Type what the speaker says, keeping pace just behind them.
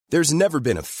There's never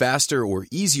been a faster or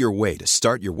easier way to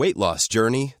start your weight loss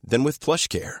journey than with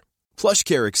PlushCare.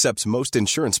 PlushCare accepts most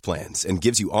insurance plans and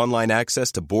gives you online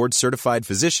access to board-certified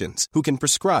physicians who can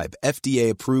prescribe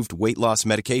FDA-approved weight loss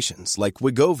medications like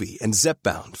Wegovy and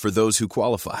Zepbound for those who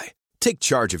qualify. Take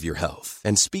charge of your health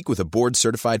and speak with a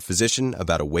board-certified physician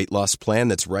about a weight loss plan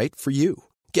that's right for you.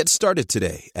 Get started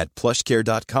today at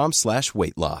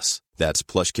plushcare.com/weight loss. That's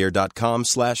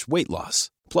plushcare.com/weight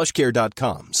loss.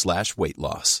 plushcare.com/weight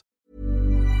loss.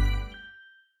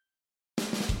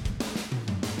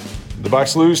 The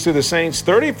Bucs lose to the Saints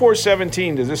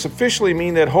 34-17. Does this officially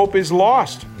mean that hope is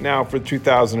lost now for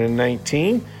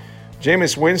 2019?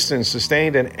 Jameis Winston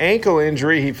sustained an ankle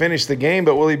injury. He finished the game,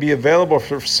 but will he be available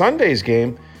for Sunday's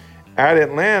game at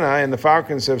Atlanta? And the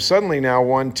Falcons have suddenly now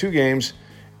won 2 games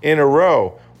in a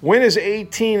row. When is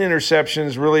 18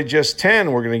 interceptions really just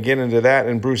 10? We're going to get into that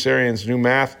in Bruce Arians' new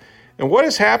math. And what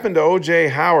has happened to O.J.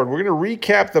 Howard? We're going to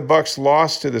recap the Bucs'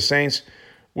 loss to the Saints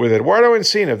with Eduardo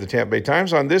Encina of the Tampa Bay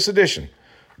Times on this edition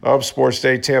of Sports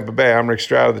Day Tampa Bay. I'm Rick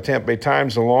Stroud of the Tampa Bay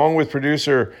Times, along with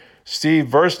producer Steve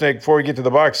Versnick. Before we get to the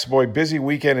Bucs, boy, busy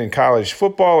weekend in college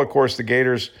football. Of course, the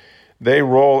Gators, they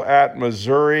roll at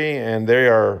Missouri, and they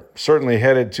are certainly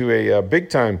headed to a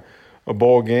big-time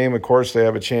bowl game. Of course, they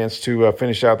have a chance to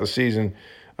finish out the season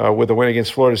with a win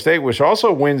against Florida State, which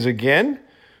also wins again.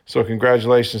 So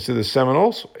congratulations to the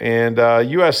Seminoles. And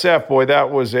USF, boy, that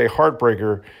was a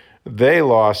heartbreaker. They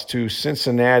lost to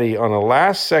Cincinnati on a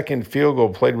last-second field goal,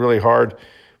 played really hard,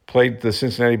 played the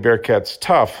Cincinnati Bearcats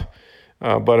tough.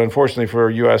 But unfortunately for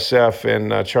USF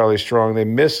and Charlie Strong, they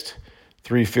missed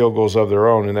 3 field goals of their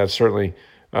own, and that certainly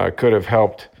could have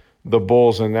helped the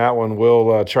Bulls in that one.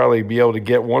 Will Charlie be able to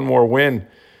get one more win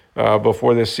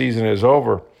before this season is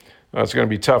over? It's going to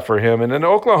be tough for him. And then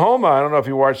Oklahoma, I don't know if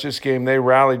you watched this game, they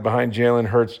rallied behind Jalen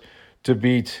Hurts to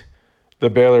beat the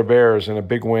Baylor Bears in a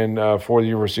big win for the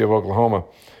University of Oklahoma.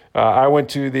 I went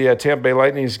to the Tampa Bay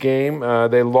Lightning's game.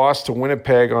 They lost to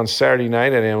Winnipeg on Saturday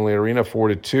night at Amalie Arena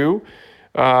 4-2.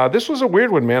 This was a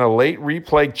weird one, man. A late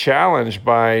replay challenge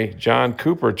by John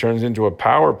Cooper turns into a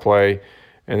power play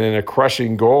and then a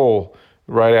crushing goal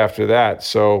right after that.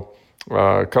 So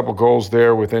a couple goals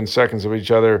there within seconds of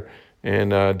each other,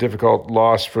 and a difficult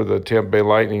loss for the Tampa Bay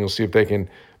Lightning. We'll see if they can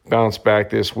bounce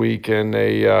back this week. And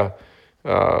a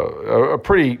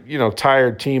pretty,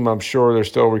 tired team. I'm sure they're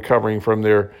still recovering from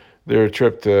their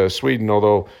trip to Sweden,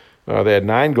 although they had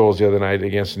 9 goals the other night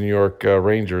against the New York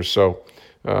Rangers. So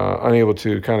unable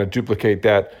to kind of duplicate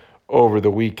that over the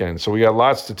weekend. So we got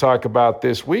lots to talk about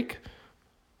this week.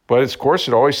 But, of course,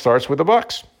 it always starts with the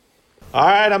Bucs. All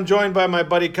right, I'm joined by my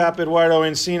buddy cop Eduardo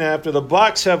Encina after the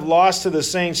Bucs have lost to the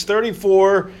Saints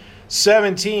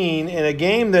 34-17 in a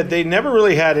game that they never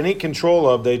really had any control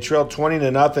of. They trailed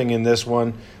 20-0 in this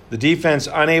one. The defense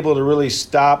unable to really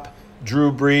stop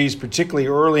Drew Brees, particularly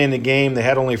early in the game. They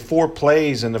had only 4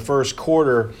 plays in the first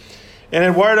quarter. And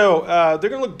Eduardo, they're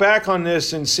going to look back on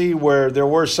this and see where there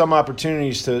were some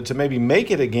opportunities to maybe make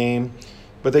it a game,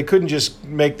 but they couldn't just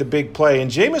make the big play.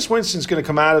 And Jameis Winston's going to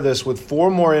come out of this with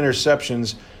 4 more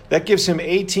interceptions. That gives him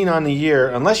 18 on the year,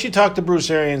 unless you talk to Bruce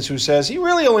Arians, who says he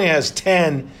really only has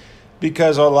 10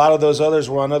 because a lot of those others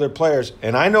were on other players.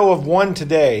 And I know of one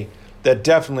today that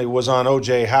definitely was on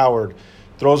O.J. Howard.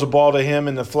 Throws a ball to him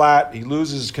in the flat. He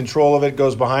loses control of it,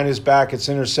 goes behind his back. It's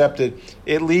intercepted.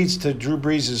 It leads to Drew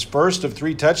Brees' first of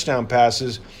 3 touchdown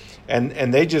passes,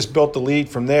 and they just built the lead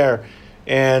from there.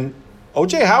 And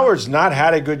O.J. Howard's not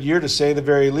had a good year, to say the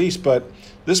very least, but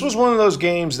this was one of those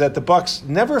games that the Bucs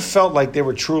never felt like they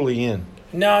were truly in.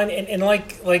 No, and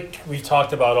like we've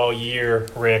talked about all year,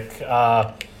 Rick,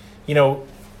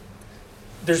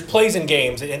 there's plays in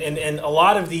games, and a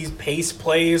lot of these pace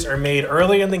plays are made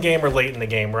early in the game or late in the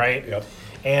game, right? Yep.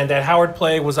 And that Howard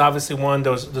play was obviously one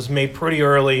that was made pretty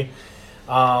early.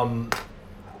 The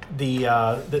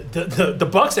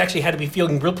Bucs actually had to be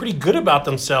feeling pretty good about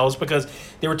themselves because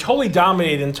they were totally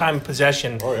dominated in time of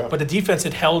possession. Oh, yeah. But the defense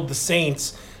had held the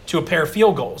Saints to a pair of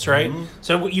field goals, right? Mm-hmm.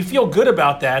 So you feel good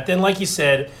about that. Then, like you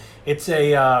said, it's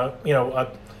a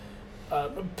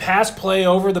pass play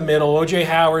over the middle. O.J.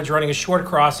 Howard's running a short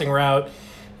crossing route.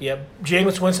 Yeah,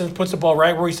 Jameis Winston puts the ball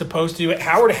right where he's supposed to.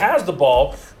 Howard has the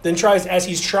ball, then as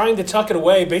he's trying to tuck it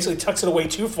away, basically tucks it away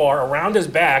too far around his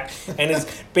back, and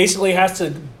basically has to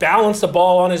balance the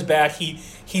ball on his back. He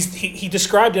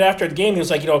described it after the game. He was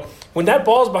like, when that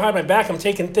ball's behind my back, I'm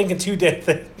thinking 2 dead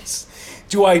things.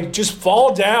 Do I just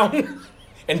fall down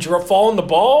and fall on the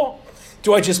ball?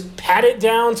 Do I just pat it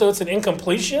down so it's an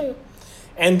incompletion?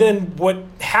 And then what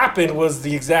happened was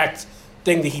the exact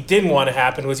thing that he didn't want to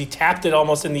happen was he tapped it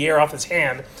almost in the air off his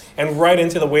hand and right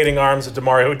into the waiting arms of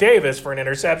Demario Davis for an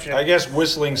interception. I guess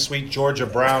whistling Sweet Georgia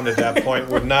Brown at that point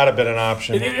would not have been an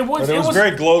option. It was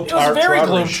very globetrotter-ish. It was very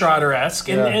globetrotter-esque.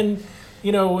 And,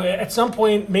 you know, at some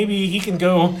point, maybe he can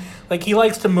go, like he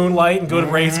likes to moonlight and go to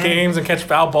Rays games and catch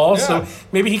foul balls. Yeah. So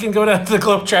maybe he can go to the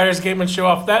Globetrotters game and show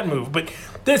off that move. But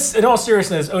this, in all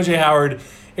seriousness, O.J. Howard,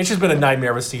 it's just been a nightmare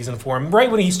of a season for him.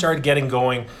 Right when he started getting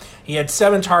going, he had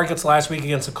 7 targets last week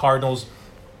against the Cardinals.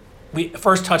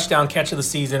 First touchdown catch of the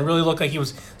season. Really looked like he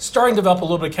was starting to develop a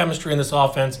little bit of chemistry in this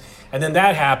offense. And then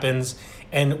that happens,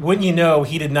 and wouldn't you know,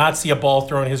 he did not see a ball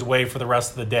thrown his way for the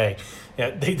rest of the day.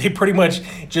 Yeah, they pretty much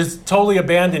just totally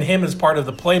abandoned him as part of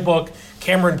the playbook.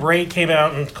 Cameron Brate came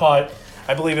out and caught,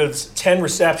 I believe it was 10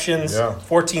 receptions,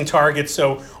 14 targets.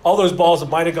 So all those balls that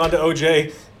might have gone to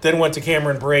OJ then went to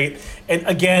Cameron Brate. And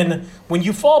again, when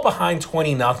you fall behind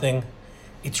 20-0,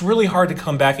 it's really hard to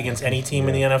come back against any team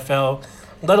in the NFL,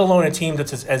 let alone a team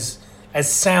that's as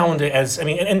sound as, I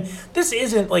mean, and this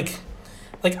isn't like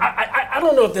I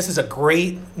don't know if this is a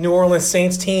great New Orleans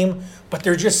Saints team, but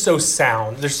they're just so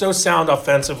sound. They're so sound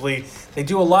offensively. They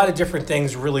do a lot of different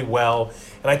things really well,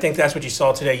 and I think that's what you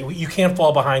saw today. You can't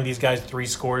fall behind these guys 3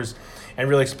 scores and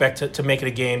really expect to make it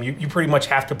a game. You pretty much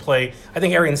have to play. I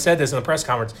think Arians said this in the press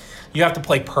conference. You have to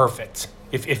play perfect.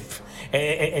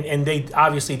 And they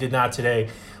obviously did not today.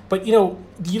 But, you know,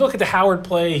 you look at the Howard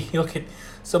play, you look at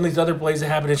some of these other plays that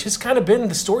happened, it's just kind of been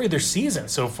the story of their season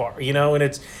so far, you know, and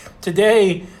it's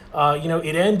today, you know,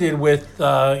 it ended with,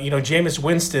 you know, Jameis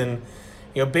Winston,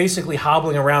 you know, basically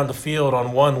hobbling around the field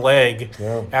on one leg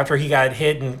after he got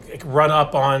hit and run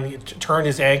up on, turned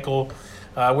his ankle,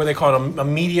 what they call it, a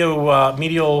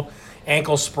medial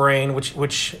ankle sprain,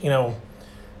 which you know,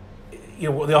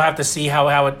 they'll have to see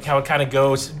how it kind of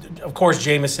goes. Of course,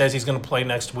 Jameis says he's going to play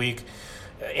next week.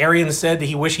 Arians said that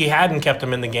he wished he hadn't kept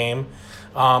him in the game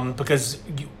because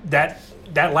that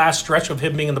last stretch of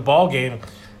him being in the ball game,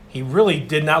 he really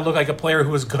did not look like a player who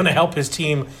was going to help his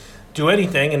team do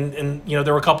anything. And you know,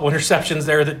 there were a couple interceptions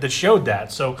there that showed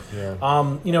that. So,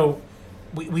 you know,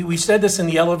 we said this in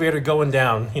the elevator going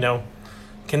down. You know,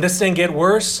 can this thing get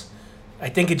worse? I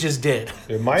think it just did.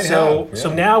 It might have. Yeah.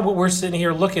 So now what we're sitting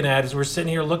here looking at,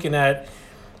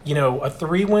 you know, a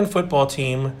 3-win football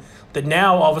team that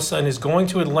now all of a sudden is going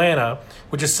to Atlanta,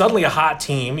 which is suddenly a hot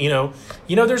team. You know,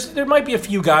 there might be a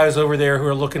few guys over there who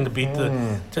are looking to beat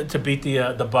the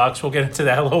Bucs. We'll get into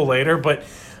that a little later, but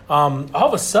all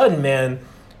of a sudden, man,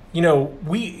 you know,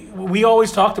 we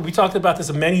always talked about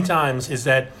this many times. Is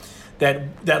that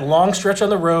long stretch on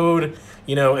the road,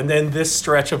 you know, and then this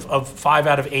stretch of 5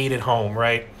 out of 8 at home,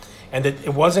 right? And that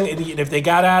it wasn't, if they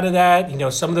got out of that, you know,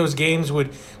 some of those games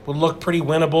would look pretty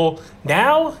winnable.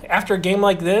 Now, after a game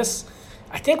like this,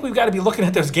 I think we've got to be looking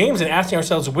at those games and asking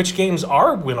ourselves which games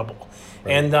are winnable.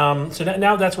 Right. And so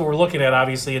now that's what we're looking at,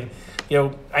 obviously. And, you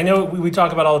know, I know we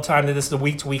talk about all the time that this is a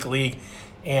week-to-week league,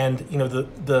 and, you know,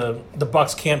 the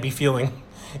Bucs can't be feeling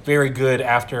very good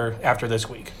after this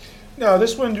week. No,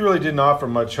 this one really didn't offer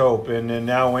much hope. And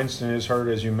now Winston is hurt,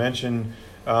 as you mentioned.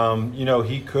 You know,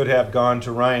 he could have gone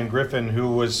to Ryan Griffin,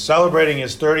 who was celebrating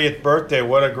his 30th birthday.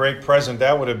 What a great present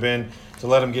that would have been to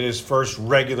let him get his first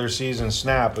regular season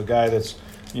snap, a guy that's,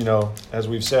 you know, as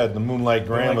we've said, the Moonlight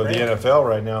Graham of the NFL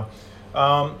right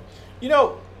now. You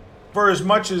know, for as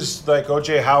much as, like,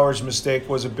 O.J. Howard's mistake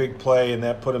was a big play and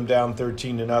that put him down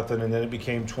 13-0 and then it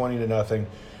became 20-0,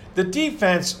 the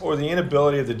defense, or the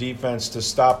inability of the defense to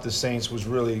stop the Saints, was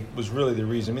really the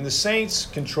reason. I mean, the Saints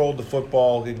controlled the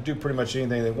football. They could do pretty much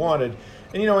anything they wanted.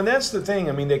 And, you know, and that's the thing.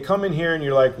 I mean, they come in here and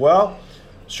you're like, well,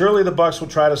 surely the Bucs will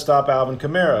try to stop Alvin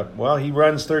Kamara. Well, he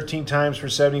runs 13 times for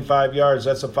 75 yards.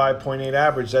 That's a 5.8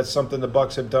 average. That's something the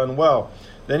Bucs have done well.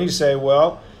 Then you say,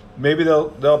 well, maybe they'll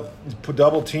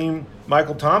double team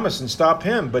Michael Thomas and stop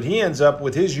him. But he ends up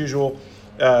with his usual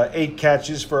 8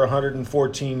 catches for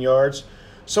 114 yards.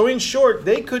 So, in short,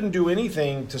 they couldn't do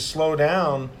anything to slow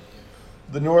down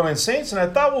the New Orleans Saints. And I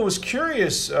thought what was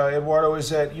curious, Eduardo, is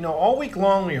that, you know, all week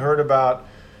long we heard about,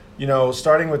 you know,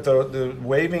 starting with the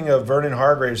waiving of Vernon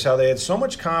Hargreaves, how they had so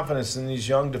much confidence in these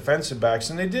young defensive backs,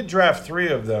 and they did draft 3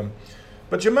 of them.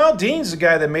 But Jamel Dean's the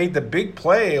guy that made the big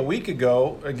play a week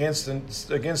ago against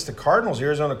the Cardinals, the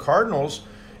Arizona Cardinals,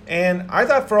 and I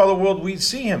thought for all the world we'd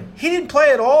see him. He didn't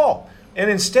play at all. And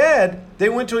instead, they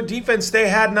went to a defense they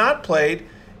had not played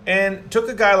and took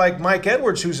a guy like Mike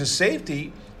Edwards, who's a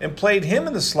safety, and played him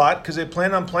in the slot because they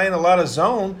planned on playing a lot of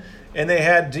zone, and they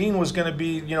had Dean was going to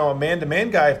be, you know, a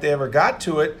man-to-man guy if they ever got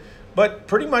to it. But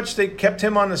pretty much they kept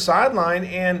him on the sideline,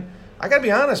 and I got to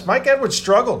be honest, Mike Edwards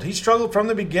struggled. He struggled from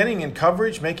the beginning in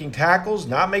coverage, making tackles,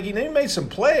 he made some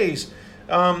plays,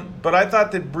 But I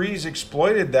thought that Breeze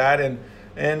exploited that, and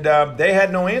they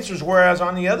had no answers. Whereas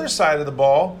on the other side of the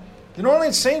ball, the New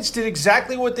Orleans Saints did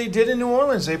exactly what they did in New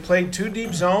Orleans. They played 2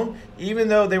 deep zone, even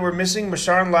though they were missing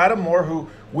Marshawn Lattimore, who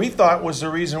we thought was the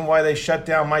reason why they shut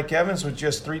down Mike Evans with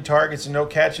just 3 targets and no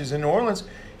catches in New Orleans.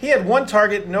 He had 1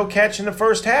 target, no catch in the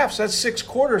first half. So that's 6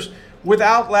 quarters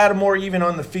without Lattimore even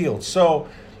on the field. So,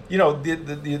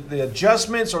 the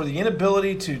adjustments or the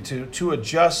inability to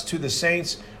adjust to the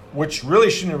Saints, which really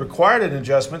shouldn't have required an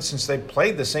adjustment since they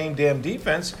played the same damn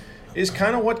defense, is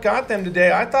kind of what got them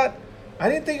today. I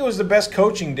didn't think it was the best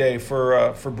coaching day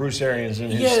for Bruce Arians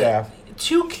and his staff.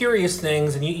 2 curious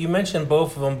things, and you mentioned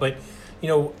both of them, but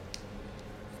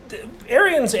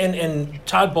Arians and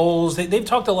Todd Bowles, they've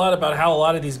talked a lot about how a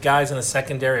lot of these guys in the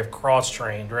secondary have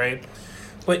cross-trained, right?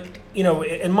 But,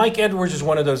 and Mike Edwards is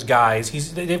one of those guys.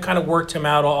 They've kind of worked him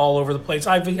out all over the place.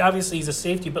 Obviously, he's a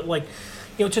safety, but,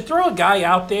 to throw a guy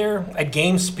out there at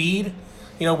game speed,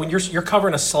 when you're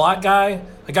covering a slot guy,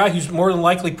 a guy who's more than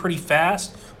likely pretty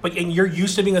fast, and you're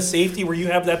used to being a safety where you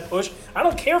have that push. I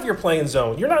don't care if you're playing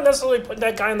zone. You're not necessarily putting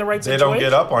that guy in the right situation. They don't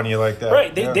get up on you like that.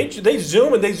 Right. They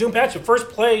zoom and they zoom past you. First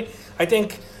play, I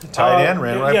think. Tight end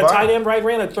ran right by. Tight end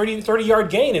ran a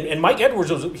 30-yard gain. And Mike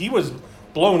Edwards, was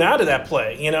blown out of that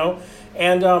play,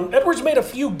 And Edwards made a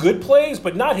few good plays,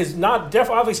 but obviously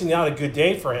not a good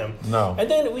day for him. No. And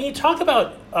then when you talk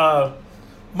about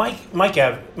Mike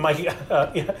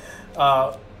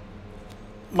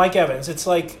Evans, it's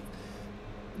like,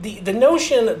 the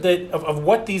notion that of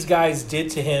what these guys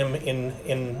did to him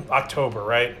in October,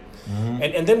 right? Mm-hmm.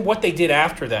 And then what they did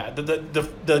after that.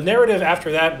 The narrative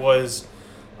after that was,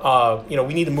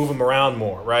 we need to move him around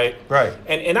more, right? Right.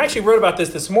 And I actually wrote about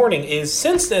this morning, is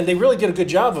since then they really did a good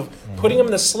job of putting him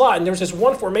in the slot. And there was this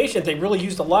one formation that they really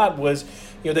used a lot was,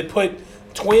 they put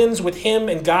twins with him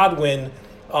and Godwin,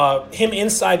 him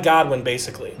inside Godwin,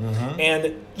 basically. Mm-hmm.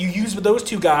 And you use those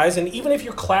 2 guys, and even if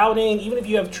you're clouding, even if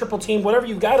you have triple team, whatever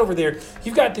you've got over there,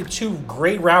 you've got the 2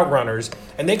 great route runners,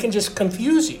 and they can just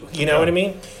confuse you. You know what I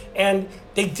mean? And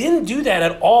they didn't do that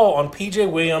at all on P.J.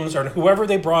 Williams or whoever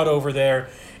they brought over there.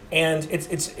 And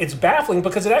it's baffling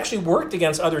because it actually worked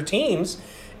against other teams,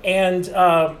 and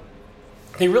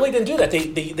they really didn't do that.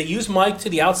 They used Mike to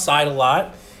the outside a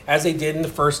lot, as they did in the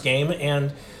first game,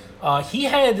 and he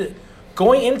had,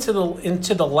 going into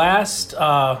the last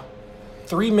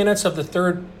 3 minutes of the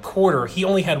third quarter, he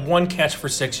only had 1 catch for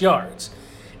 6 yards.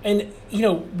 And,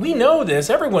 we know this.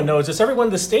 Everyone knows this. Everyone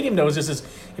in the stadium knows this. Is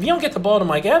if you don't get the ball to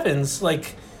Mike Evans,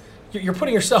 you're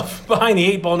putting yourself behind the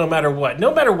 8 ball no matter what.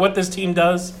 No matter what this team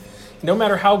does, no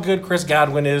matter how good Chris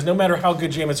Godwin is, no matter how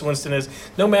good Jameis Winston is,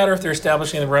 no matter if they're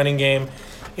establishing the running game,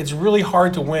 it's really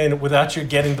hard to win without you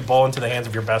getting the ball into the hands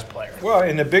of your best player. Well,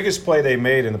 and the biggest play they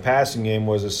made in the passing game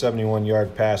was a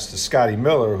 71-yard pass to Scotty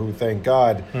Miller, who, thank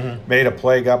God, made a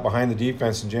play, got behind the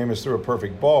defense, and Jameis threw a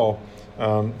perfect ball.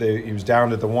 He was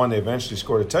down at the 1. They eventually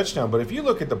scored a touchdown. But if you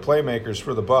look at the playmakers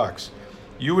for the Bucs,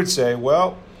 you would say,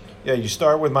 well, yeah, you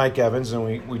start with Mike Evans,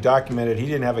 and we documented he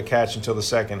didn't have a catch until the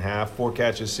second half. 4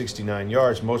 catches, 69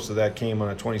 yards. Most of that came on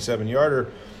a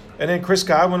 27-yarder. And then Chris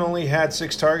Godwin only had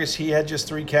 6 targets. He had just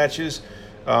 3 catches.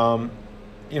 And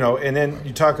then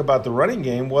you talk about the running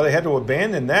game. Well, they had to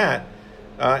abandon that.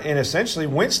 And essentially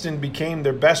Winston became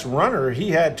their best runner.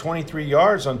 He had 23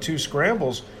 yards on 2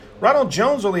 scrambles. Ronald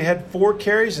Jones only had 4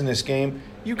 carries in this game.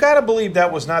 You got to believe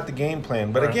that was not the game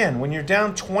plan. But again, when you're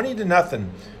down 20-0,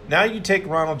 now you take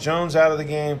Ronald Jones out of the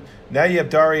game. Now you have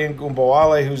Darian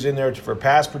Gumboale, who's in there for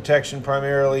pass protection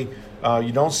primarily.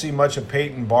 You don't see much of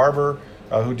Peyton Barber,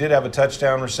 who did have a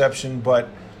touchdown reception. But,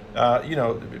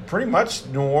 pretty much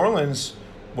New Orleans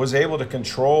was able to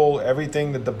control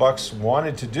everything that the Bucs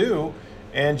wanted to do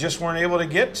and just weren't able to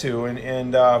get to.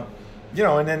 And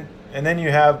then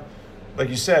you have, like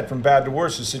you said, from bad to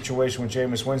worse, a situation with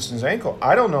Jameis Winston's ankle.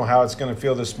 I don't know how it's going to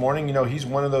feel this morning. He's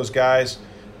one of those guys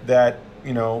that,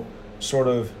 sort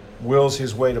of wills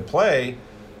his way to play.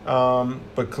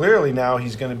 But clearly now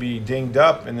he's going to be dinged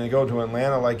up, and they go to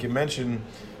Atlanta, like you mentioned.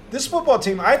 This football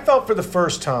team, I felt for the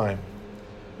first time,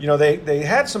 they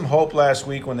had some hope last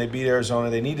week when they beat Arizona.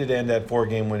 They needed to end that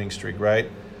 4-game winning streak, right?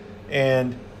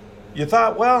 And you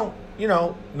thought, well,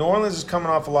 New Orleans is coming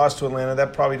off a loss to Atlanta.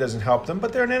 That probably doesn't help them.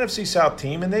 But they're an NFC South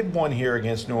team, and they've won here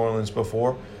against New Orleans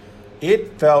before.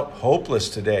 It felt hopeless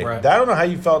today. Right. I don't know how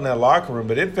you felt in that locker room,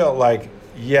 but it felt like,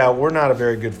 yeah, we're not a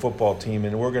very good football team,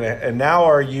 and now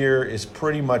our year is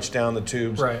pretty much down the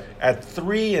tubes. Right. At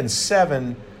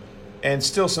 3-7, and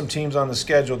still some teams on the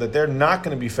schedule that they're not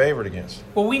going to be favored against.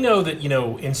 Well, we know that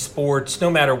in sports, no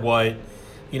matter what,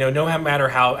 no matter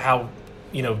how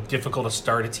difficult a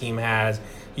start a team has,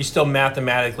 you still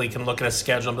mathematically can look at a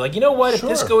schedule and be like, you know what, if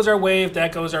this Sure. goes our way, if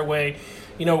that goes our way,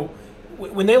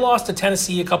 when they lost to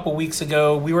Tennessee a couple weeks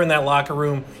ago, we were in that locker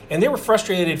room, and they were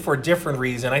frustrated for a different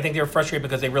reason. I think they were frustrated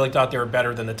because they really thought they were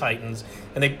better than the Titans,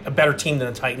 and a better team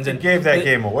than the Titans. And gave that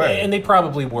game away. And they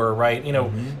probably were, right?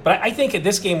 But I think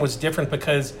this game was different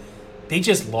because they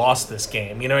just lost this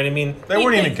game. You know what I mean? They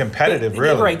weren't even competitive,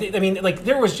 really. Right. I mean,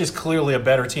 there was just clearly a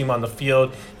better team on the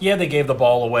field. Yeah, they gave the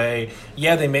ball away.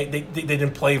 Yeah, they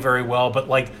didn't play very well. But,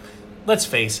 let's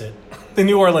face it, the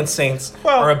New Orleans Saints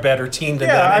are a better team than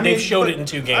them, and they've showed it in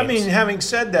 2 games. I mean, having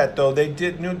said that, though,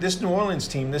 this New Orleans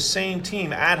team, this same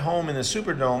team at home in the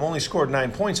Superdome, only scored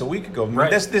 9 points a week ago. I mean, Right.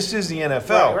 this is the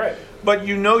NFL. Right. But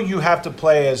you have to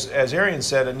play, as Arian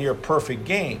said, a near perfect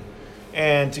game.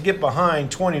 And to get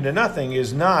behind 20-0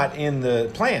 is not in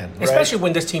the plan, right? Especially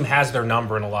when this team has their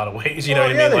number in a lot of ways. You know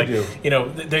what I yeah, mean?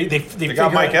 they do. They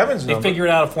got Mike Evans' They number. figured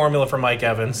out a formula for Mike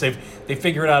Evans. They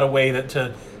figured out a way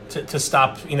to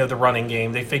stop the running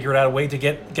game. They figured out a way to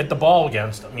get the ball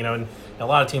against them. And a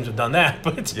lot of teams have done that.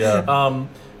 But I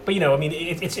mean,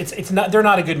 it's not. They're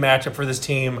not a good matchup for this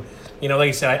team. Like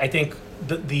I said, I think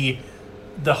the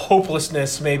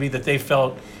hopelessness maybe that they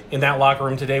felt in that locker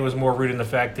room today was more rooted in the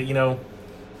fact that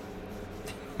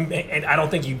and I don't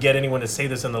think you get anyone to say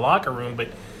this in the locker room, but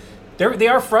they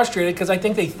are frustrated because I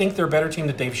think they think they're a better team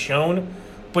that they've shown.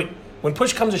 But when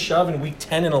push comes to shove in week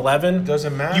 10 and 11,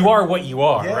 doesn't matter. You are what you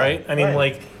are, Yeah, right? I mean,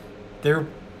 right. they're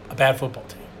a bad football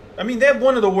team. I mean, they have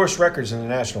one of the worst records in the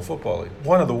National Football League.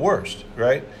 One of the worst,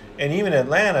 right? And even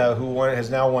Atlanta, who has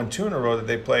now won 2 in a row that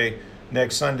they play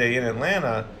next Sunday in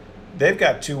Atlanta, they've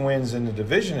got 2 wins in the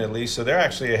division at least, so they're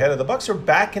actually ahead of the Bucs. Are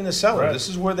back in the cellar. Right. This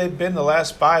is where they've been the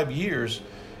last 5 years.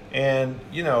 And,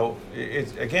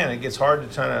 it gets hard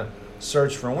to kind of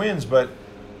search for wins. But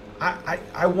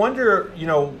I wonder,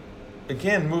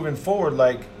 again, moving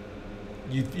forward,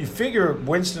 you figure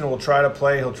Winston will try to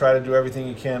play. He'll try to do everything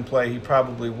he can play. He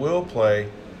probably will play.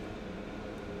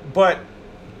 But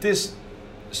this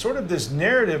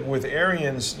narrative with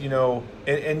Arians,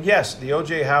 and yes, the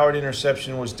O.J. Howard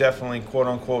interception was definitely,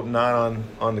 quote-unquote, not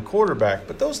on the quarterback.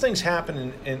 But those things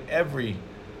happen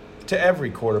to every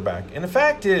quarterback. And the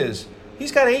fact is,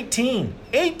 he's got 18.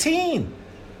 18!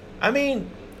 I mean,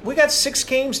 we got 6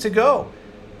 games to go.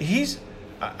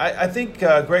 I think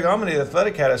Greg Auman, the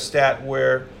Athletic, had a stat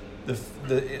where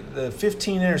the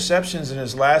 15 interceptions in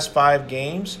his last 5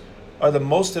 games are the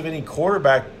most of any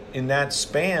quarterback in that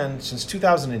span since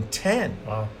 2010.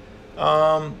 Wow.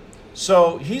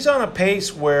 So he's on a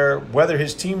pace where, whether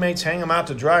his teammates hang him out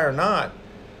to dry or not,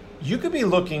 you could be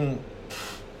looking,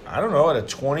 I don't know, at a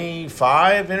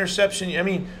 25 interception. I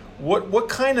mean, what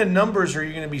kind of numbers are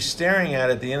you going to be staring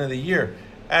at the end of the year?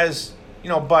 As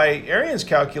by Arian's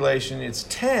calculation, it's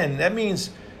 10. That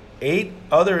means 8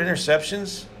 other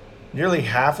interceptions, nearly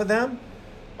half of them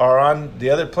are on the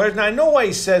other players. Now, I know why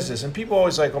he says this, and people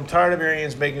always I'm tired of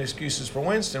Arians making excuses for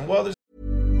Winston. Well, there's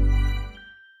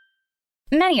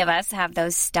Many of us have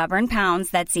those stubborn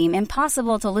pounds that seem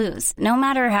impossible to lose, no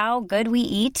matter how good we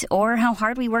eat or how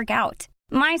hard we work out.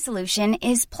 My solution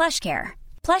is PlushCare.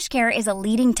 PlushCare is a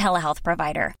leading telehealth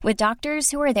provider with doctors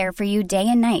who are there for you day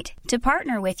and night to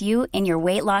partner with you in your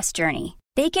weight loss journey.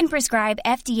 They can prescribe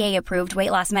FDA-approved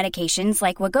weight loss medications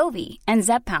like Wegovy and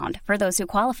Zepbound for those who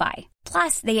qualify.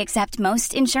 Plus, they accept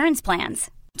most insurance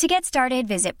plans. To get started,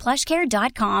 visit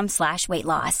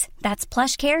plushcare.com/weightloss. That's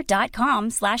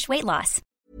plushcare.com/weightloss.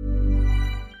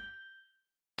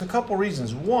 a couple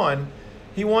reasons. One,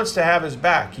 he wants to have his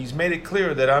back. He's made it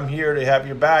clear that I'm here to have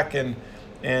your back, and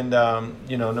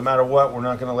no matter what, we're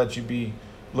not going to let you be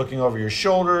looking over your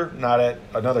shoulder, not at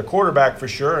another quarterback for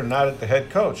sure, and not at the head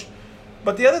coach.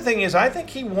 But the other thing is, I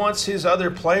think he wants his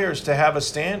other players to have a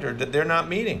standard that they're not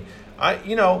meeting.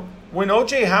 When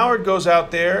O.J. Howard goes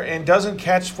out there and doesn't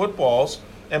catch footballs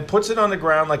and puts it on the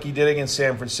ground like he did against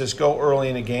San Francisco early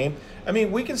in the game, I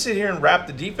mean, we can sit here and rap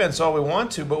the defense all we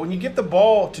want to, but when you give the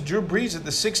ball to Drew Brees at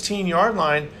the 16-yard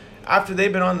line after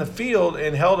they've been on the field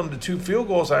and held them to 2 field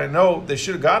goals, I know they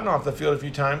should have gotten off the field a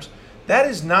few times, that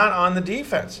is not on the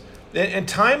defense. And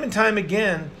time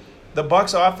again, the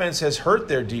Bucs offense has hurt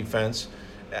their defense.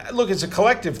 Look, it's a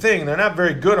collective thing. They're not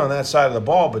very good on that side of the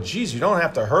ball, but geez, you don't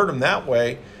have to hurt them that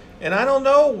way. And I don't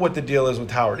know what the deal is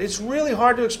with Howard. It's really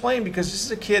hard to explain because this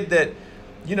is a kid that,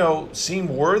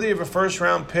 seemed worthy of a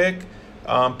first-round pick,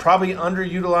 probably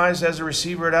underutilized as a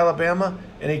receiver at Alabama.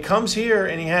 And he comes here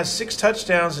and he has 6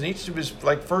 touchdowns in each of his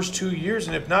first 2 years.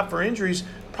 And if not for injuries,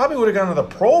 probably would have gone to the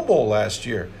Pro Bowl last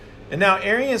year. And now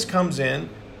Arians comes in.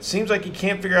 Seems like he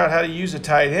can't figure out how to use a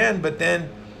tight end. But then,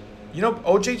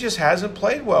 OJ just hasn't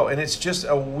played well. And it's just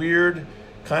a weird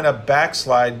kind of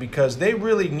backslide because they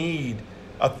really need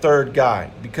a third guy,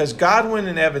 because Godwin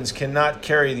and Evans cannot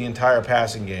carry the entire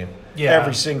passing game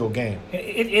every single game.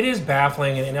 It is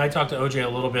baffling, and I talked to OJ a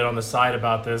little bit on the side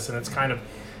about this, and it's kind of,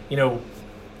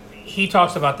 he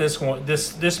talks about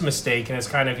this mistake, and it's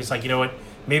kind of, he's like, you know what,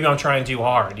 maybe I'm trying too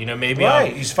hard, maybe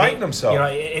he's fighting himself.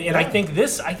 I think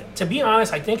this, to be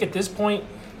honest, I think at this point,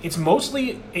 it's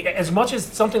mostly, as much as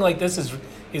something like this is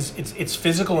it's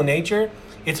physical in nature,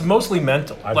 it's mostly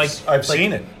mental. I've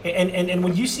seen it. And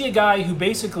when you see a guy who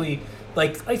basically,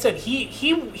 like I said,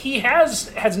 he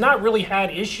has not really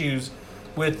had issues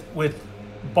with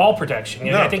ball protection.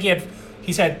 No. I think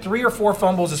he's had 3 or 4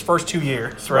 fumbles his first 2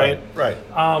 years, right? Right.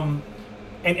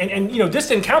 And this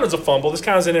didn't count as a fumble. This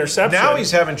counts as an interception. Now he's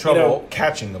having trouble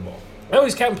catching the ball. Now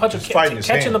he's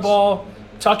catching the ball,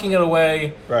 tucking it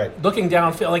away, looking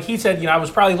downfield. Like he said, I was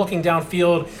probably looking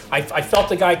downfield. I felt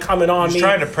the guy coming on me. He's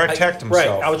trying to protect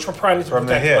himself. Right, I was trying to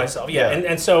protect myself. Yeah.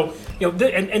 And so,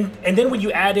 and then when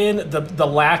you add in the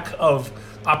lack of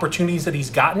opportunities that he's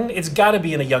gotten, it's got to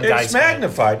be in a young guy's It's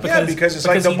magnified. Because it's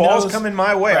like the ball's coming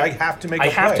my way. Right. I have to make a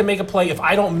play. I have to make a play. If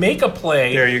I don't make a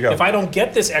play, there you go. If I don't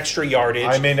get this extra yardage,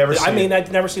 I may never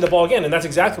see the ball again. And that's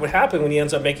exactly what happened when he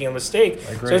ends up making a mistake.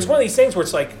 So it's one of these things where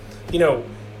it's like,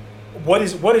 what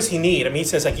does he need? I mean, he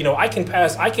says, like, I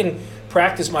can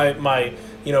practice my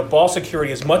ball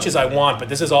security as much as I want, but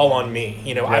this is all on me.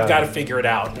 I've got to figure it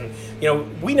out. And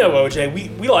we know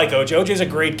OJ. We like OJ. OJ's a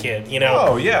great kid.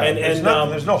 Oh yeah. And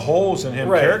there's no holes in him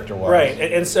character-wise. Right.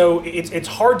 And so it's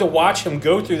hard to watch him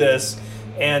go through this,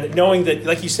 and knowing that,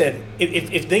 like you said,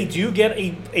 if they do get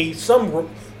some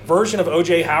version of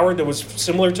OJ Howard that was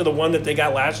similar to the one that they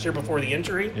got last year before the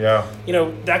injury,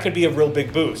 that could be a real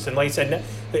big boost. And like I said,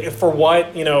 for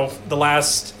what, the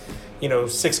last,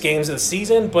 6 games of the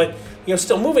season, but,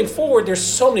 still moving forward, there's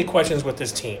so many questions with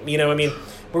this team.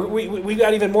 We've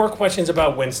got even more questions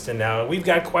about Winston now. We've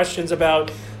got questions about,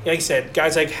 like I said,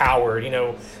 guys like Howard.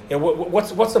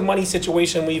 What's the money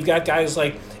situation when you've got guys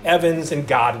like Evans and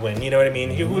Godwin? You know what I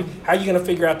mean? How are you going to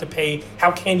figure out to pay?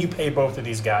 How can you pay both of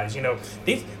these guys?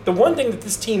 The one thing that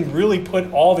this team really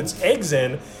put all of its eggs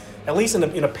in, at least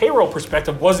in a payroll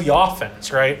perspective, was the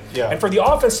offense, right? Yeah. And for the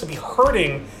offense to be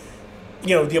hurting,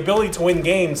 the ability to win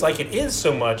games like it is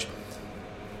so much,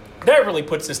 that really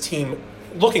puts this team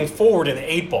looking forward in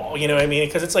the 8 ball. You know what I mean?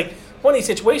 Because it's like one of these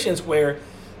situations where,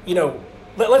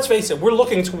 let's face it, we're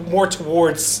looking more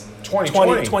towards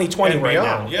 2020 right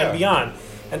now and beyond.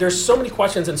 And there's so many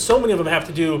questions, and so many of them have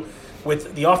to do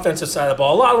with the offensive side of the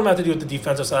ball. A lot of them have to do with the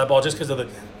defensive side of the ball just because of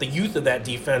the youth of that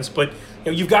defense. But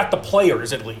you've got the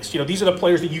players at least. These are the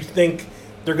players that you think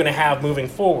they're going to have moving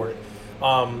forward.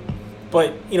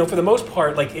 But for the most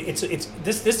part, like it's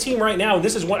this team right now.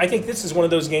 I think this is one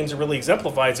of those games that really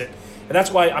exemplifies it, and that's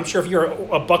why I'm sure if you're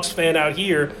a Bucs fan out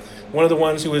here, one of the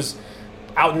ones who was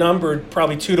outnumbered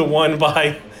probably 2-1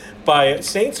 by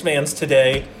Saints fans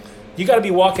today, you got to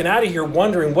be walking out of here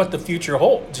wondering what the future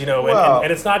holds.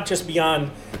 And it's not just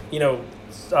beyond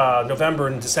November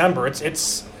and December.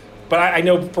 But I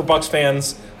know for Bucs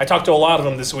fans, I talked to a lot of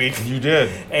them this week. You did,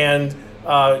 and.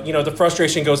 The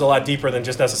frustration goes a lot deeper than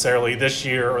just necessarily this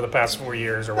year or the past 4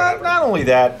 years or whatever. Not only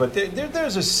that, but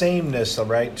there's a sameness,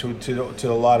 right, to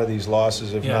a lot of these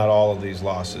losses, if not all of these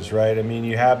losses, right? I mean,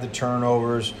 you have the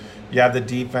turnovers, you have the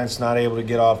defense not able to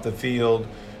get off the field.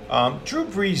 Drew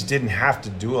Brees didn't have to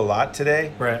do a lot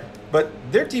today, right? But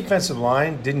their defensive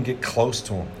line didn't get close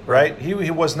to him, right? He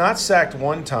was not sacked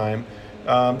one time.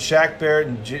 Shaq Barrett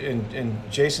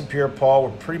and Jason Pierre-Paul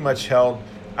were pretty much held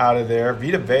out of there.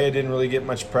 Vita Vea didn't really get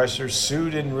much pressure. Sue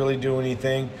didn't really do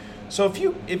anything. So if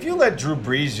you let Drew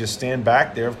Brees just stand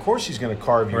back there, of course he's going to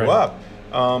carve you up.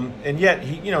 And yet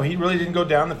he really didn't go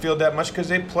down the field that much because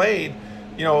they played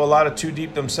a lot of too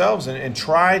deep themselves and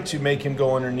tried to make him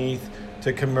go underneath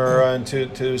to Kamara and to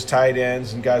his tight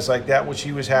ends and guys like that, which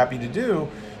he was happy to do.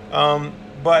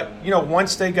 But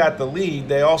once they got the lead,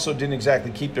 they also didn't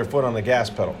exactly keep their foot on the gas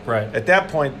pedal. Right. At that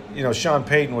point, Sean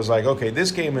Payton was like, okay,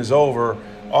 this game is over.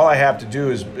 All I have to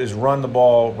do is run the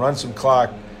ball, run some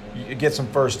clock, get some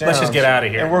first downs. Let's just get out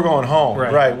of here. And we're going home.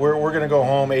 Right. We're going to go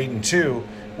home 8-2,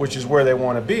 which is where they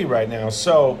want to be right now.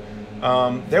 So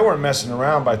they weren't messing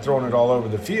around by throwing it all over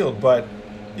the field. But,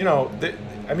 they're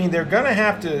going to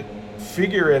have to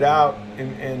figure it out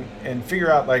and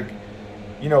figure out,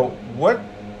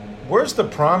 where's the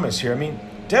promise here? I mean,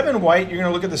 Devin White, you're going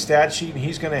to look at the stat sheet, and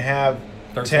he's going to have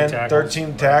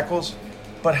 13 tackles.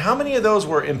 But how many of those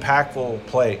were impactful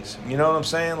plays? You know what I'm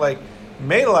saying? Like,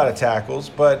 made a lot of tackles,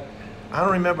 but I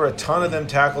don't remember a ton of them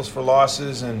tackles for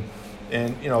losses. And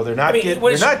And they're not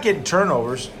getting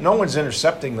turnovers. No one's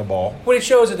intercepting the ball. What it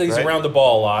shows is that he's right? around the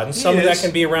ball a lot, and some of that is.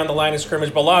 can be around the line of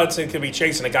scrimmage, but a lot of it could be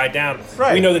chasing a guy down.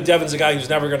 Right. We know that Devin's a guy who's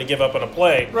never going to give up on a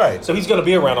play, right? So he's going to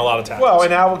be around a lot of tackles. Well,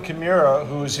 and Alvin Kamara,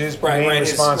 who's his main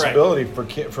responsibility for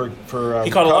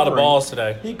he caught caught a lot of balls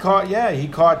today. He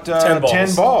caught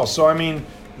 10 balls. So I mean,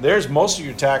 there's most of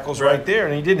your tackles right there,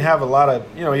 and he didn't have a lot of.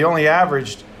 He only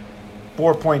averaged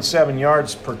 4.7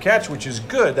 yards per catch, which is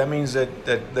good. That means that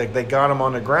they got him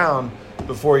on the ground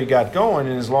before he got going,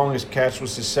 and his longest catch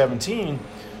was to 17.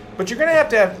 But you're gonna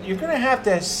have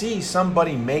to see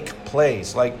somebody make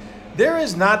plays. Like, there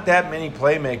is not that many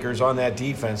playmakers on that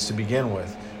defense to begin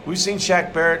with. We've seen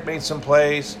Shaq Barrett make some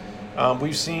plays.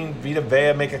 We've seen Vita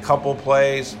Vea make a couple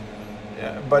plays,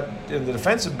 but the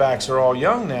defensive backs are all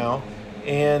young now.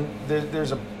 And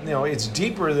there's it's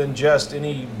deeper than just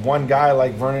any one guy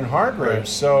like Vernon Hargreaves. Right.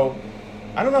 So,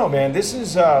 I don't know, man. This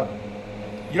is, if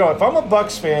I'm a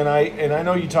Bucs fan, I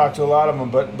know you talk to a lot of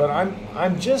them, but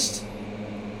I'm just,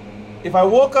 if I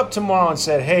woke up tomorrow and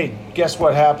said, hey, guess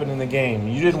what happened in the game?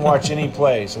 You didn't watch any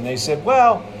plays. And they said,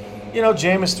 well,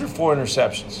 Jameis threw 4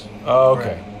 interceptions. Oh,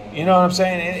 okay. Right. You know what I'm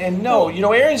saying? And no,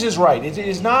 Arians is right. It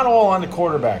is not all on the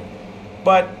quarterback.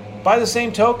 But by the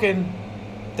same token,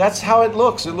 that's how it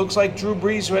looks. It looks like Drew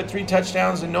Brees, who had 3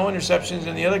 touchdowns and no interceptions,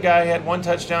 and the other guy had 1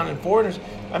 touchdown and 4 interceptions.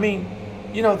 I mean,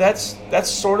 that's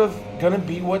sort of going to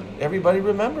be what everybody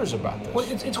remembers about this. Well,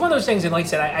 it's one of those things, and like I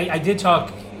said, I did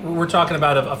talk. We're talking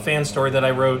about a fan story that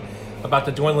I wrote about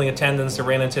the dwindling attendance that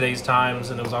ran in today's Times,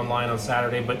 and it was online on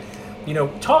Saturday. But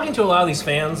talking to a lot of these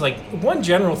fans, like, one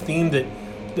general theme that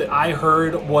I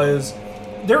heard was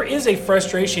there is a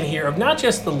frustration here of not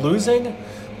just the losing,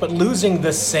 but losing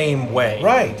the same way.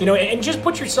 Right. And just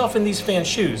put yourself in these fans'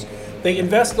 shoes. They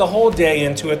invest the whole day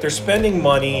into it. They're spending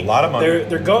money. A lot of money.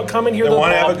 They're coming here to the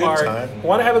ballpark.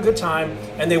 Want to have a good time,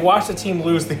 and they watch the team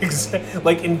lose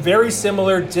in very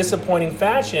similar, disappointing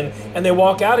fashion, and they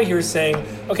walk out of here saying,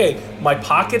 "Okay, my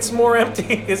pocket's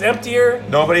is emptier.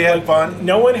 Nobody had fun.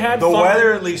 No one had fun. The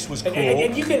weather at least was cool.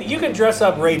 And you can dress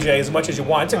up Ray J as much as you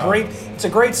want. It's a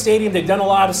great stadium. They've done a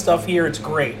lot of stuff here. It's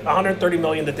great. $130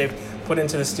 million that they've put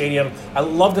into the stadium. I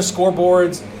love the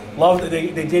scoreboards. Love that they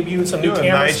debuted some new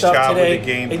camera stuff today.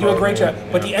 They do a great job.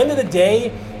 Yeah. But at the end of the day,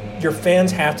 your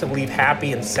fans have to leave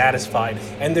happy and satisfied,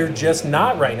 and they're just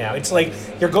not right now. It's like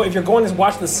if you're going to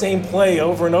watch the same play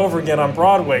over and over again on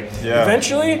Broadway,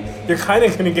 eventually you're kind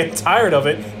of going to get tired of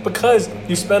it because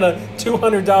you spent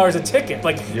 $200 a ticket.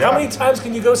 How many times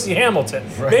can you go see Hamilton?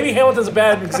 Right. Maybe Hamilton's a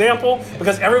bad example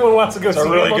because everyone wants to go see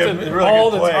Hamilton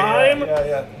all the time.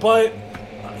 Yeah. But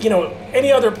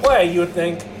any other play, you would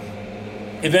think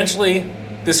eventually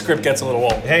this script gets a little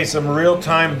old. Hey, some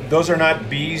real-time, those are not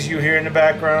bees you hear in the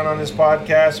background on this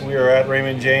podcast. We are at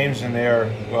Raymond James, and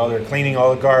they're cleaning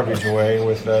all the garbage away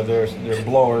with their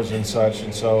blowers and such.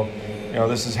 And so,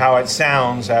 this is how it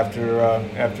sounds after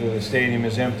the stadium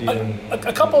is empty and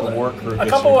a couple the work crew a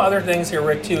couple of other things here,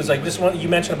 Rick, too, is like this one you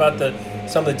mentioned about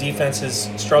some of the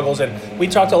defense's struggles, and we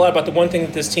talked a lot about the one thing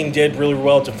that this team did really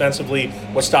well defensively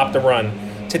was stop the run.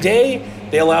 Today,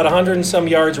 they allowed 100 and some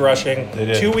yards rushing. They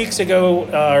did. 2 weeks ago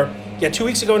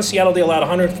in Seattle, they allowed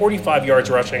 145 yards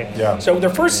rushing. Yeah. So their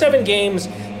first 7 games,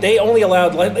 they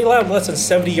allowed less than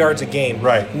 70 yards a game.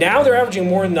 Right. Now they're averaging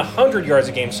more than 100 yards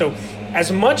a game. So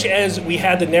as much as we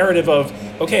had the narrative of,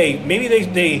 okay, maybe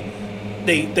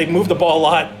they move the ball a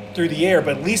lot through the air,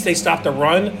 but at least they stopped the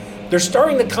run, they're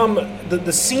starting to come,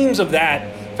 the seams of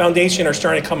that foundation are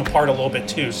starting to come apart a little bit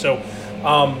too. So,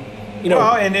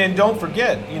 well, and don't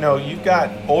forget, you've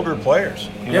got older players.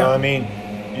 You know, I mean,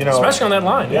 especially on that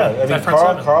line. Yeah, I mean,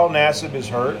 Carl Nassib is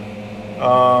hurt,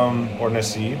 or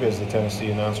Nassib, as the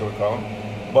Tennessee announcer would call him.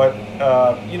 But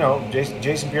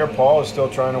Jason Pierre-Paul is still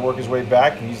trying to work his way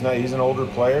back. He's an older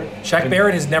player. Shaq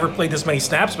Barrett has never played this many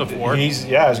snaps before. I was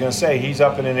going to say he's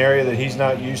up in an area that he's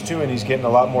not used to, and he's getting a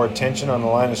lot more attention on the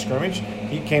line of scrimmage.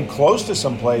 He came close to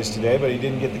some plays today, but he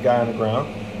didn't get the guy on the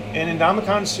ground. And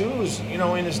Ndamukong Suh is,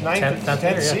 in his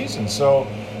 10th season. So,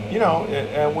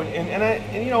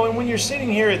 when you're sitting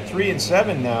here at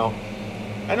 3-7 now,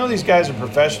 I know these guys are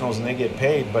professionals and they get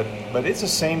paid, but it's a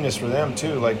sameness for them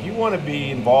too. Like, you want to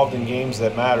be involved in games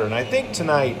that matter. And I think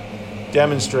tonight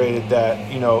demonstrated that,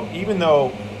 even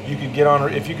though you could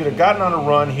if you could have gotten on a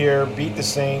run here, beat the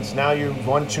Saints, now you've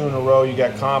won 2 in a row, you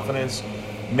got confidence.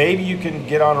 Maybe you can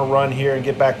get on a run here and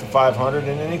get back to 500,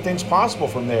 and anything's possible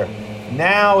from there.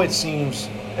 Now it seems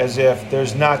as if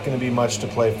there's not going to be much to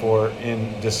play for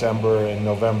in December and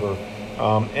November.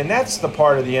 And that's the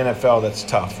part of the NFL that's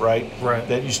tough, right? Right.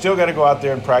 That you still got to go out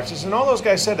there and practice. And all those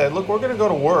guys said that, look, we're going to go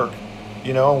to work,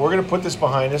 we're going to put this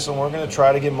behind us, and we're going to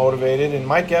try to get motivated. And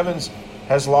Mike Evans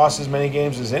has lost as many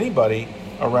games as anybody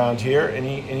around here, and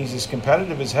he's as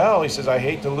competitive as hell. He says, I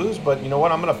hate to lose, but you know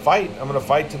what? I'm going to fight. I'm going to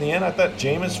fight to the end. I thought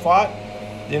Jameis fought.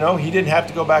 He didn't have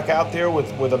to go back out there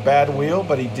with a bad wheel,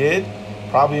 but he did.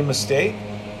 Probably a mistake.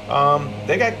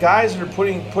 They got guys that are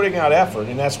putting out effort,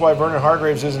 and that's why Vernon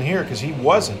Hargreaves isn't here, because he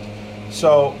wasn't.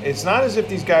 So it's not as if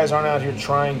these guys aren't out here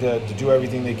trying to do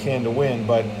everything they can to win,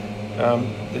 but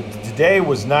today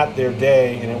was not their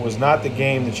day, and it was not the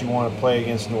game that you want to play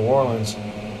against New Orleans.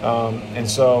 And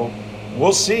so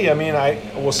we'll see.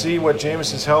 We'll see what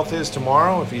Jameis's health is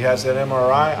tomorrow. If he has that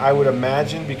MRI, I would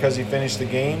imagine because he finished the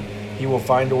game, he will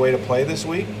find a way to play this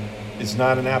week. It's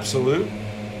not an absolute.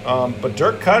 But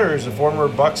Dirk Cutter, as a former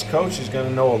Bucs coach, is going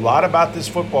to know a lot about this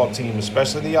football team,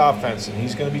 especially the offense. And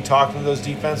he's going to be talking to those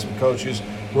defensive coaches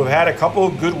who have had a couple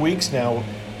of good weeks now,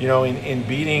 in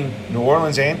beating New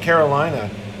Orleans and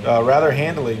Carolina rather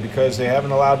handily because they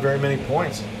haven't allowed very many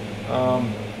points.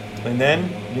 And then,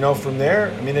 from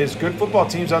there, there's good football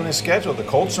teams on this schedule. The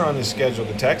Colts are on this schedule.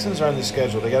 The Texans are on this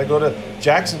schedule. They got to go to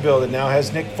Jacksonville that now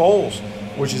has Nick Foles,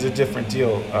 which is a different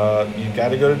deal. You've got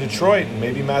to go to Detroit, and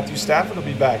maybe Matthew Stafford will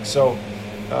be back. So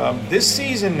this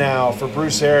season now for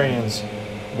Bruce Arians,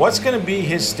 what's going to be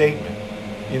his statement?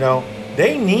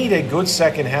 They need a good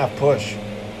second half push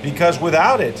because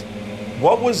without it,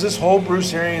 what was this whole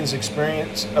Bruce Arians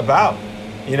experience about?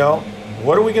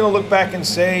 What are we going to look back and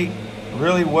say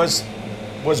really was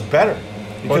better?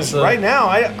 Because right now,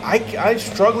 I'm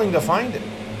struggling to find it.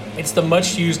 It's the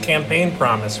much-used campaign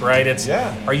promise, right?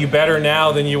 Are you better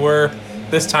now than you were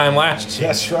this time last year?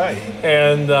 That's right.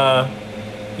 And,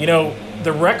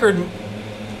 the record,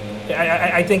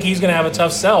 I think he's going to have a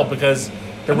tough sell because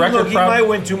the record... he might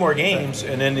win 2 more games,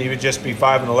 and then he would just be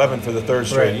 5-11 for the third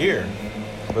straight year.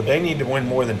 But they need to win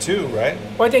more than 2, right?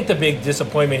 Well, I think the big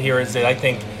disappointment here is that I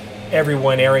think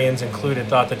everyone, Arians included,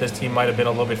 thought that this team might have been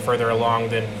a little bit further along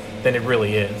than it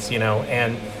really is,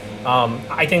 and...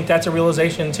 I think that's a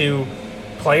realization to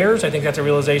players. I think that's a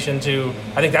realization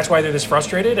I think that's why they're this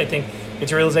frustrated. I think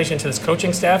it's a realization to this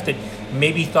coaching staff that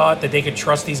maybe thought that they could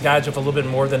trust these guys with a little bit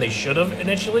more than they should have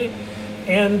initially.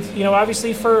 And,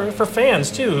 obviously for fans,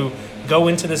 too, who go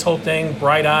into this whole thing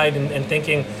bright-eyed and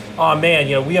thinking, oh,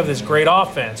 man, we have this great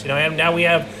offense. And now we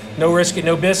have no risk it,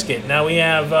 no biscuit. Now we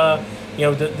have,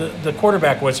 the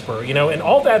quarterback whisperer, and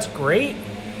all that's great,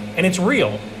 and it's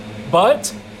real.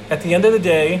 But... at the end of the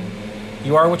day,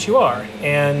 you are what you are.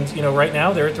 And, right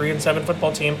now they're a 3-7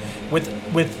 football team with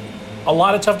a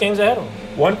lot of tough games ahead of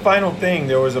them. One final thing,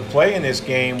 there was a play in this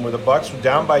game where the Bucs were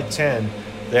down by 10.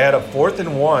 They had a 4th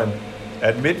and 1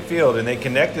 at midfield, and they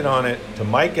connected on it to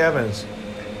Mike Evans,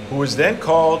 who was then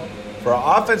called for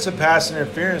offensive pass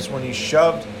interference when he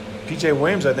shoved P.J.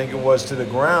 Williams, I think it was, to the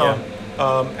ground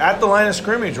at the line of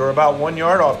scrimmage or about 1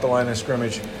 yard off the line of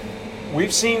scrimmage.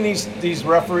 We've seen these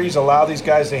referees allow these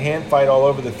guys to hand fight all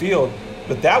over the field,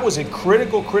 but that was a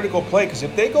critical play because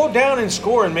if they go down and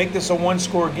score and make this a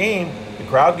 1-score game, the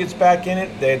crowd gets back in it.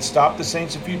 They had stopped the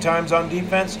Saints a few times on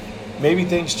defense. Maybe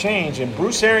things change. And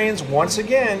Bruce Arians, once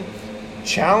again,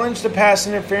 challenged the pass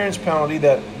interference penalty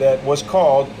that was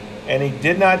called, and he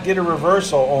did not get a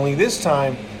reversal. Only this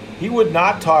time, he would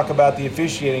not talk about the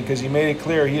officiating because he made it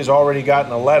clear he has already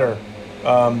gotten a letter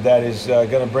that is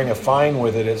going to bring a fine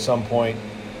with it at some point.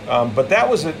 But that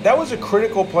was a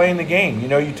critical play in the game.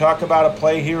 You talk about a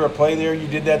play here, a play there. You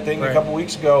did that thing a couple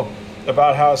weeks ago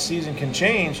about how a season can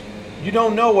change. You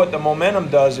don't know what the momentum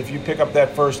does if you pick up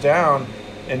that first down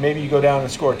and maybe you go down and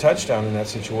score a touchdown in that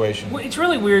situation. Well, it's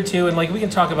really weird, too, and we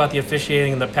can talk about the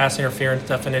officiating and the pass interference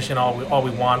definition all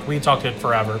we want. We can talk to it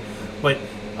forever. But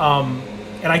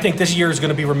and I think this year is going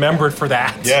to be remembered for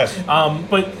that. Yes.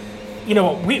 But...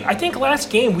 I think last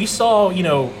game we saw,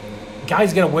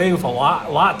 guys get away with a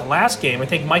lot. The last game, I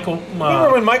think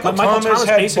remember when Michael Thomas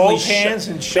had both hands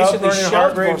and shoved Vernon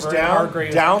Hargreaves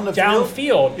down the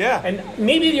field? Yeah. And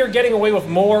maybe you're getting away with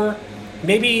more.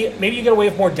 Maybe you get away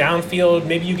with more downfield.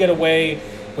 Maybe you get away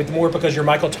with more because you're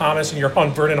Michael Thomas and you're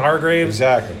on Vernon Hargreaves.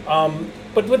 Exactly.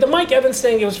 But with the Mike Evans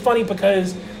thing, it was funny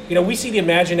because we see the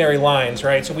imaginary lines,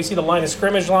 right? So we see the line of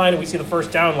scrimmage line and we see the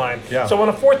first down line. Yeah. So on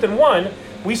a 4th and 1.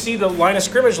 We see the line of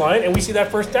scrimmage line, and we see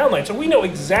that first down line. So we know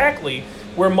exactly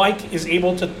where Mike is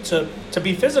able to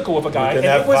be physical with a guy. And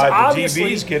it was obviously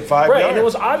DBs get 5 yards. And it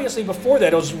was obviously before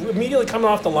that. It was immediately coming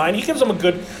off the line. He gives them a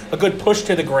good push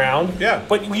to the ground. Yeah.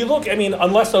 But you look,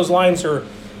 unless those lines are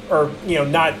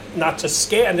not to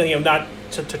scan, not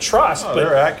to trust. Oh,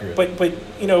 they're accurate. But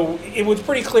it was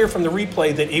pretty clear from the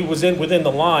replay that he was within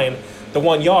the line, the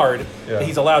 1 yard. Yeah. That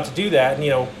he's allowed to do that.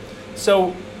 And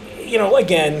so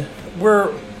again.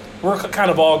 we're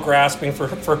kind of all grasping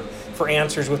for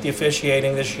answers with the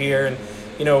officiating this year, and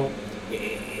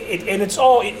it's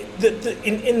all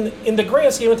in the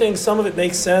grand scheme of things. Some of it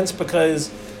makes sense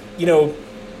because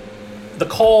the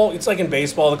call. It's like in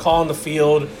baseball, the call on the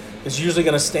field is usually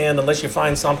going to stand unless you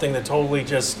find something that totally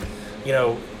just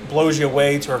blows you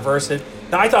away to reverse it.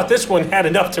 Now, I thought this one had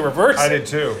enough to reverse it. I did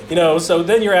too. So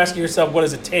then you're asking yourself, what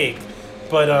does it take?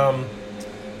 But,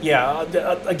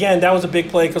 again, that was a big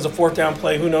play because a fourth down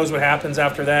play. Who knows what happens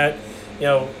after that?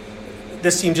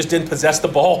 This team just didn't possess the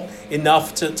ball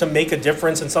enough to make a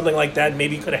difference, and something like that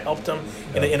maybe could have helped them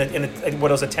in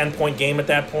what was a 10-point game at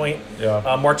that point,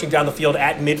 marching down the field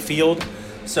at midfield.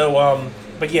 So,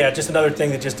 just another thing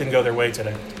that just didn't go their way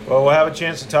today. Well, we'll have a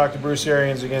chance to talk to Bruce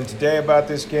Arians again today about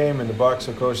this game, and the Bucs,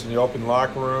 of course, in the open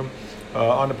locker room.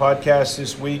 On the podcast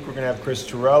this week, we're going to have Chris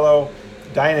Torello.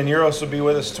 Diana Neros will be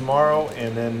with us tomorrow,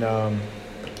 and then,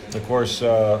 of course,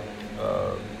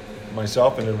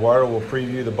 myself and Eduardo will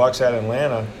preview the Bucs at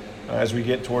Atlanta as we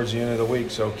get towards the end of the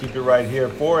week. So keep it right here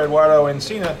for Eduardo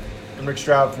Encina and Rick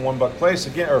Stroud from One Buck Place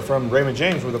again, or from Raymond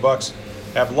James, where the Bucs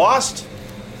have lost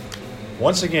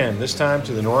once again, this time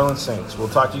to the New Orleans Saints. We'll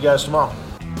talk to you guys tomorrow.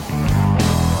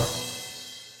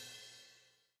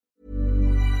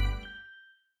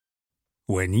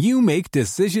 When you make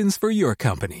decisions for your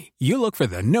company, you look for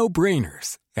the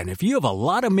no-brainers. And if you have a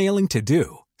lot of mailing to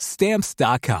do,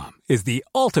 Stamps.com is the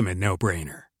ultimate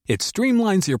no-brainer. It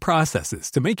streamlines your processes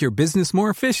to make your business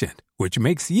more efficient, which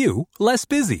makes you less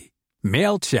busy.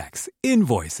 Mail checks,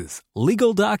 invoices,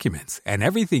 legal documents, and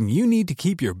everything you need to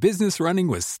keep your business running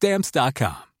with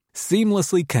Stamps.com.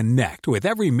 Seamlessly connect with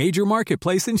every major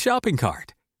marketplace and shopping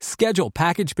cart. Schedule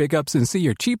package pickups and see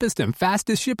your cheapest and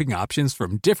fastest shipping options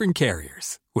from different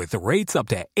carriers, with rates up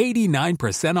to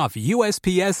 89% off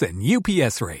USPS and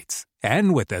UPS rates.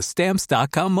 And with the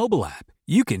Stamps.com mobile app,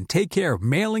 you can take care of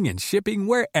mailing and shipping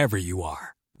wherever you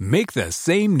are. Make the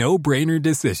same no-brainer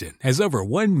decision as over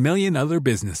 1 million other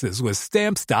businesses with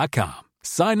Stamps.com.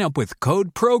 Sign up with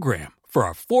code PROGRAM for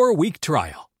a 4-week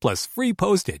trial, plus free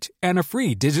postage and a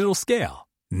free digital scale.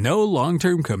 No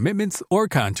long-term commitments or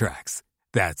contracts.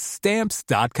 That's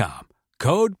Stamps.com.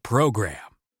 Code PROGRAM.